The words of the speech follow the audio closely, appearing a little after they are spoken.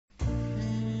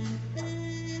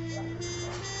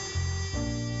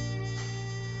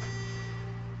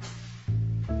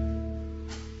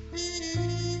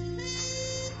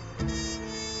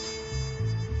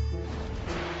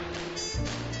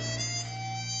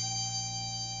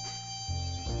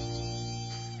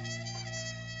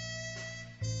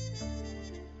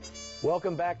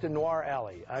Welcome back to Noir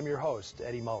Alley. I'm your host,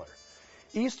 Eddie Muller.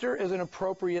 Easter is an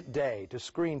appropriate day to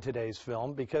screen today's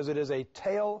film because it is a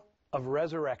tale of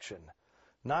resurrection.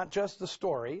 Not just the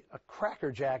story, a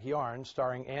crackerjack yarn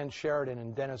starring Ann Sheridan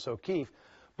and Dennis O'Keefe,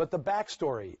 but the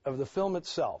backstory of the film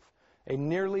itself, a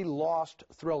nearly lost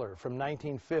thriller from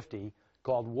 1950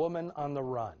 called Woman on the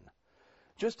Run.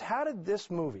 Just how did this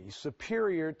movie,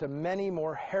 superior to many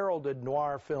more heralded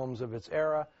noir films of its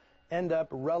era, end up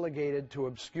relegated to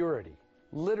obscurity,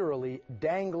 literally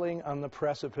dangling on the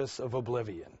precipice of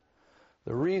oblivion?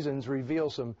 The reasons reveal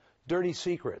some dirty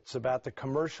secrets about the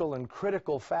commercial and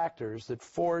critical factors that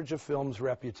forge a film's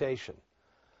reputation.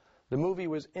 The movie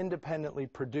was independently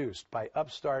produced by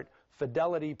upstart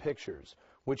Fidelity Pictures,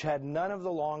 which had none of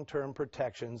the long-term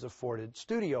protections afforded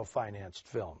studio-financed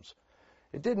films.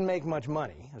 It didn't make much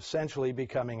money, essentially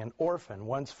becoming an orphan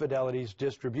once Fidelity's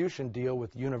distribution deal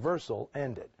with Universal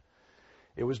ended.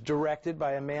 It was directed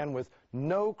by a man with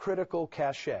no critical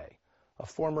cachet, a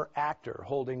former actor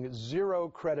holding zero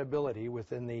credibility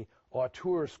within the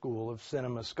auteur school of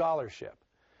cinema scholarship.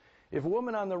 If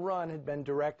Woman on the Run had been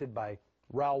directed by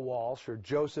Raoul Walsh or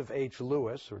Joseph H.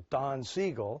 Lewis or Don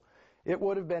Siegel, it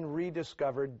would have been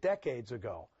rediscovered decades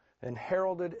ago and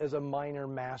heralded as a minor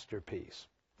masterpiece.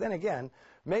 Then again,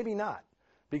 maybe not,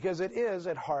 because it is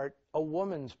at heart a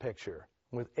woman's picture,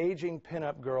 with aging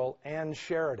pinup girl Ann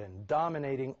Sheridan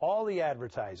dominating all the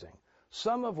advertising,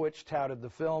 some of which touted the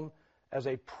film as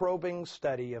a probing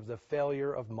study of the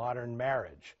failure of modern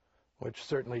marriage, which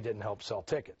certainly didn't help sell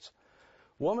tickets.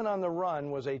 Woman on the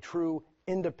Run was a true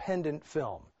independent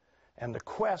film, and the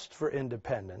quest for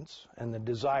independence and the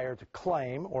desire to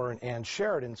claim, or in Ann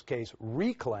Sheridan's case,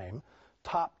 reclaim,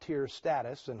 top-tier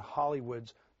status in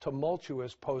Hollywood's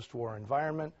tumultuous post-war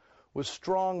environment was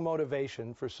strong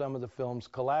motivation for some of the film's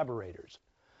collaborators.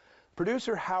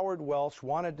 Producer Howard Welch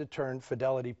wanted to turn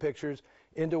Fidelity Pictures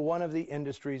into one of the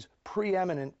industry's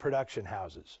preeminent production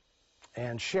houses.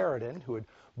 Ann Sheridan, who had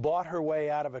bought her way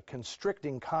out of a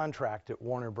constricting contract at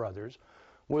Warner Brothers,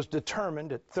 was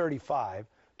determined at 35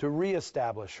 to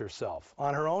reestablish herself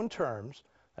on her own terms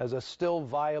as a still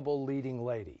viable leading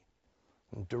lady.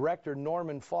 And director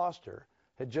Norman Foster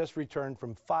had just returned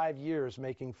from 5 years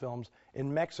making films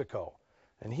in Mexico,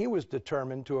 and he was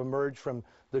determined to emerge from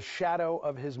the shadow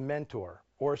of his mentor,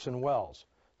 Orson Welles,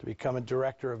 to become a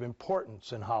director of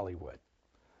importance in Hollywood.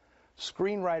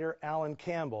 Screenwriter Alan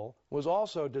Campbell was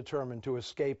also determined to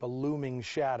escape a looming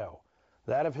shadow,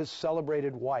 that of his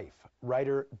celebrated wife,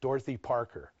 writer Dorothy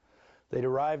Parker. They'd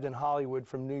arrived in Hollywood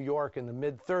from New York in the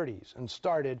mid-30s and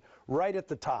started right at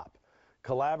the top,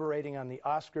 collaborating on the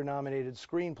Oscar-nominated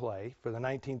screenplay for the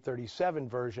 1937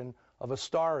 version of A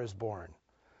Star is Born.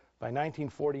 By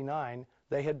 1949,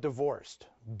 they had divorced,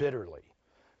 bitterly.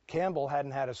 Campbell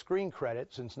hadn't had a screen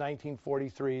credit since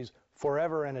 1943's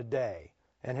Forever and a Day,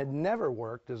 and had never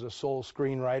worked as a sole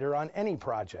screenwriter on any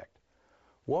project.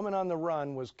 Woman on the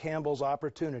Run was Campbell's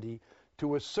opportunity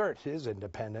to assert his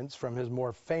independence from his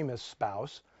more famous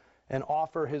spouse and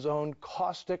offer his own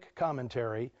caustic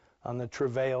commentary on the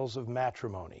travails of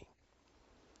matrimony.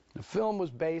 The film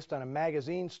was based on a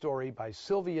magazine story by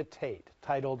Sylvia Tate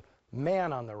titled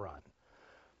Man on the Run.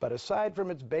 But aside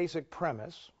from its basic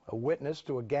premise, a witness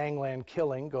to a gangland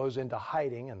killing goes into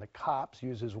hiding and the cops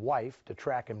use his wife to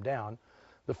track him down,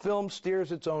 the film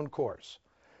steers its own course.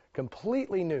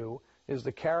 Completely new is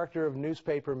the character of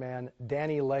newspaperman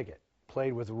Danny Leggett,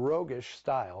 played with roguish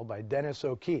style by Dennis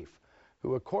O'Keefe,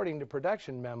 who, according to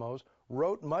production memos,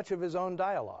 wrote much of his own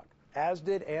dialogue, as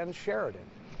did Ann Sheridan.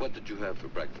 What did you have for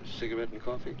breakfast? Cigarette and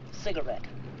coffee? Cigarette.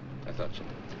 I thought so.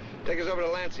 Take us over to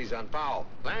Lancey's on Powell.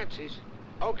 Lancey's?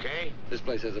 Okay. This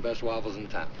place has the best waffles in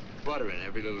town. Butter in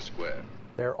every little square.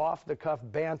 Their off-the-cuff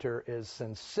banter is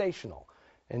sensational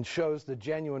and shows the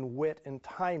genuine wit and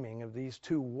timing of these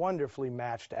two wonderfully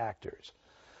matched actors.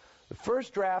 The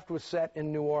first draft was set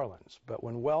in New Orleans, but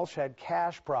when Welsh had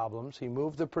cash problems, he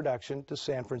moved the production to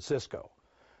San Francisco,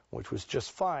 which was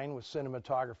just fine with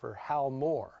cinematographer Hal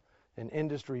Moore, an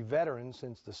industry veteran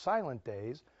since the silent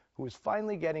days, who was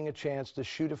finally getting a chance to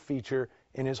shoot a feature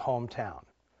in his hometown.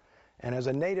 And as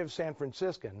a native San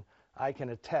Franciscan, I can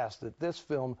attest that this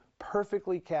film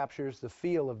perfectly captures the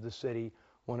feel of the city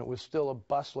when it was still a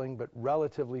bustling but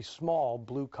relatively small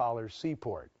blue-collar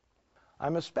seaport.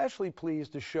 I'm especially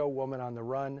pleased to show Woman on the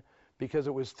Run because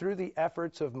it was through the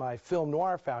efforts of my Film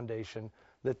Noir Foundation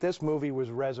that this movie was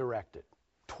resurrected.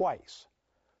 Twice.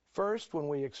 First, when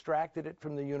we extracted it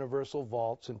from the Universal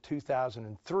vaults in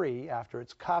 2003 after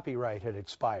its copyright had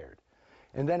expired.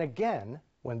 And then again,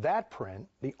 when that print,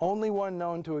 the only one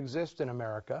known to exist in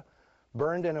America,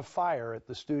 burned in a fire at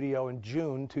the studio in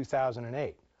June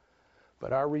 2008.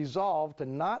 But our resolve to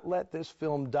not let this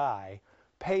film die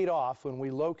paid off when we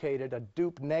located a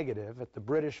dupe negative at the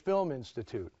British Film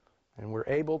Institute, and we're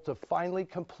able to finally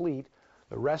complete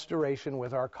the restoration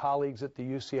with our colleagues at the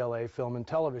UCLA Film and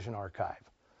Television Archive.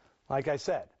 Like I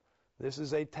said, this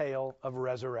is a tale of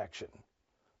resurrection.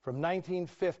 From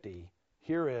 1950,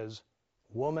 here is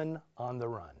Woman on the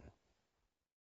Run.